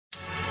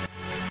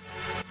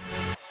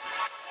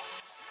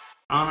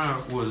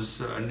Anna was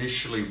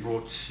initially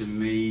brought to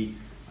me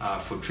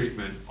for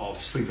treatment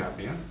of sleep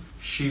apnea.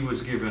 She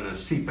was given a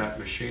CPAP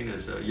machine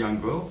as a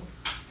young girl,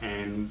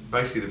 and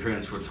basically the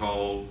parents were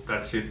told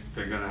that's it,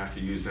 they're going to have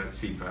to use that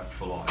CPAP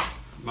for life.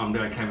 Mum and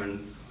Dad came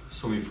and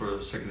saw me for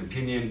a second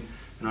opinion,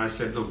 and I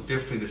said, look,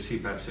 definitely the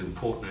CPAP's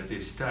important at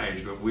this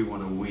stage, but we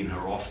want to wean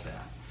her off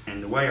that.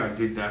 And the way I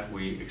did that,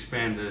 we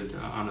expanded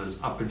Anna's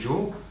upper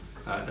jaw.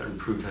 That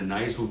improved her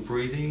nasal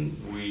breathing.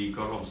 We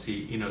got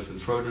obviously ear, nose and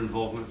throat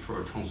involvement for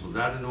her tonsils,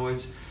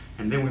 adenoids,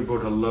 and then we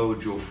brought her lower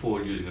jaw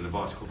forward using a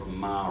device called a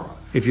MARA.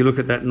 If you look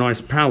at that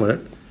nice palate,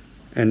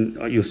 and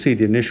you'll see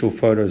the initial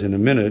photos in a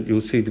minute,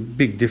 you'll see the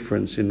big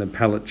difference in the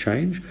palate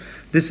change.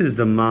 This is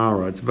the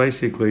MARA. It's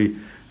basically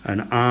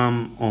an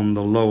arm on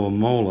the lower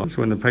molar. So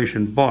when the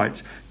patient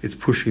bites, it's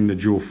pushing the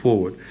jaw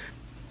forward.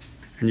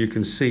 And you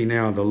can see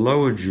now the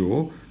lower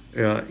jaw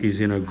is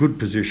in a good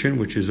position,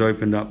 which has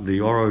opened up the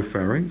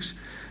oropharynx.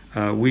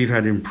 We've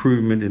had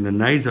improvement in the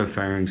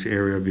nasopharynx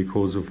area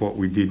because of what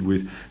we did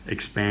with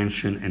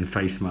expansion and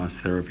face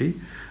mask therapy.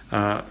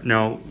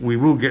 Now, we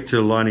will get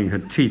to lining her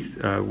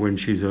teeth when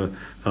she's a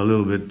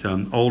little bit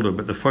older,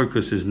 but the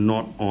focus is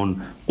not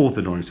on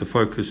orthodontics. The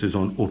focus is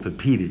on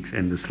orthopedics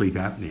and the sleep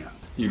apnea.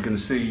 You can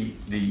see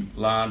the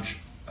large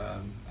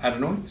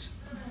adenoids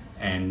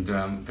and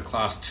the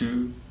class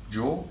 2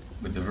 jaw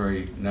with the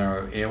very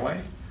narrow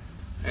airway.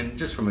 And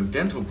just from a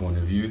dental point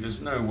of view, there's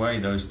no way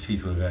those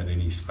teeth would have had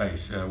any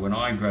space. When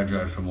I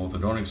graduated from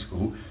orthodontic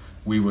school,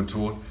 we were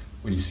taught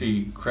when you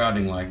see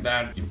crowding like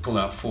that, you pull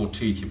out 4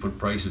 teeth, you put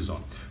braces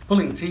on.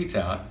 Pulling teeth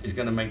out is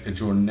going to make the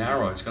jaw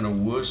narrow. It's going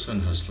to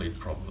worsen her sleep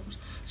problems.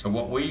 So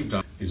what we've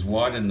done is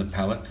widen the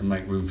palate to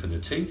make room for the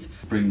teeth,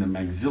 bring the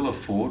maxilla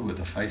forward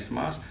with a face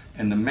mask,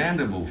 and the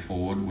mandible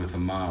forward with a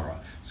MARA.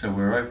 So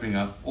we're opening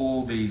up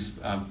all these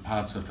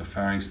parts of the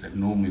pharynx that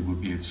normally would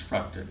be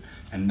obstructed,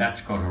 and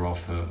that's got her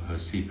off her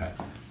CPAP.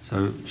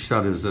 So she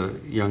started as a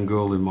young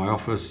girl in my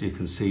office. You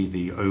can see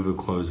the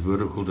overclosed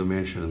vertical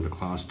dimension and the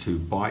class 2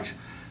 bite.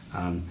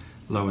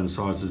 Low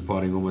incisors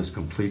biting almost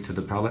complete to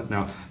the palate.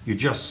 Now, you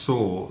just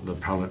saw the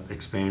palate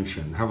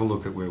expansion. Have a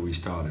look at where we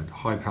started.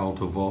 High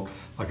palatal vault,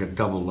 like a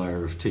double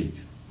layer of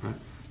teeth, right?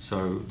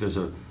 So there's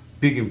a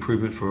big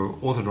improvement for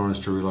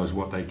orthodontists to realize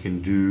what they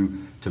can do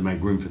to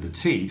make room for the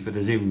teeth, but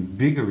there's an even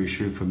bigger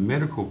issue for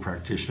medical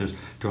practitioners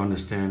to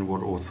understand what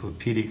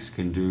orthopedics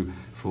can do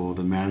for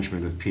the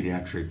management of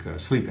pediatric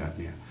sleep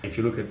apnea. If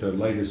you look at the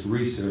latest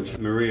research,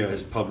 Maria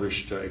has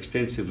published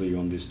extensively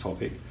on this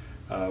topic,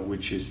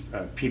 which is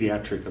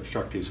pediatric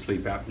obstructive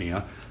sleep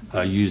apnea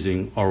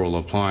using oral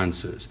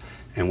appliances.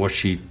 And what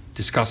she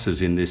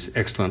discusses in this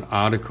excellent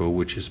article,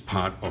 which is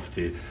part of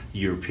the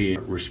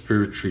European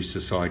Respiratory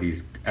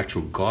Society's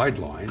actual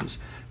guidelines,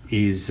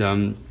 is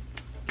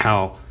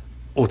how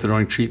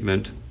orthodontic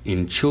treatment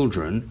in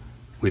children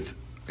with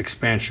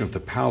expansion of the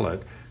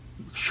palate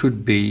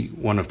should be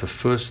one of the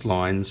first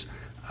lines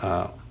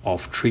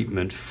of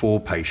treatment for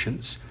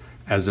patients,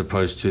 as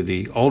opposed to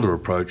the older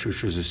approach,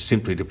 which was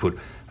simply to put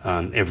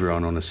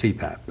everyone on a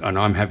CPAP. And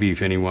I'm happy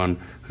if anyone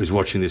who's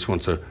watching this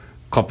wants a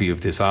copy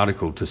of this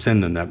article to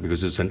send them that,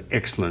 because it's an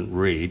excellent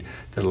read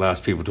that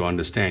allows people to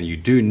understand you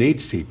do need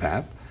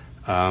CPAP,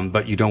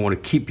 but you don't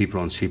want to keep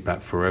people on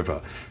CPAP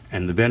forever.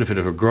 And the benefit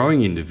of a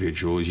growing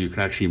individual is you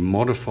can actually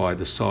modify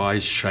the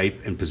size,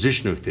 shape and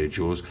position of their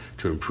jaws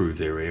to improve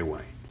their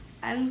airway.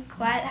 I'm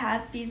quite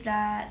happy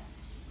that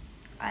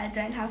I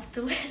don't have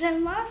to wear a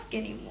mask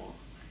anymore.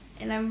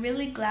 And I'm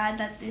really glad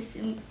that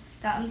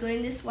I'm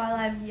doing this while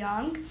I'm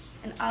young,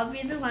 and I'll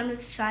be the one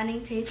with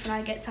shining teeth when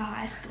I get to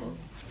high school.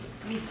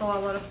 We saw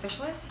a lot of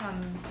specialists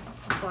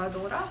for our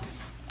daughter,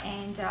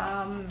 and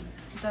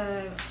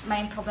the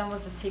main problem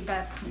was the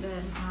CPAP,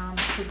 the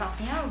sleep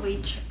apnea,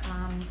 which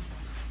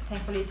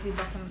thankfully to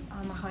Dr.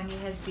 Mahony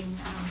has been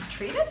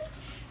treated.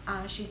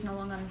 She's no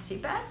longer on the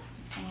CPAP,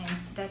 and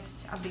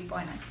that's a big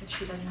bonus because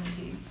she doesn't need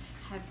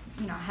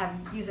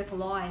to use it for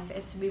life,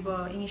 as we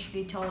were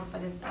initially told by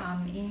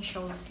the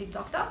initial sleep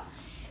doctor.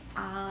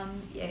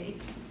 Yeah,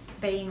 it's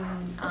been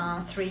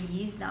 3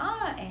 years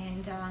now,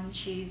 and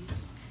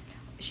she's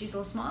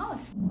all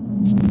smiles.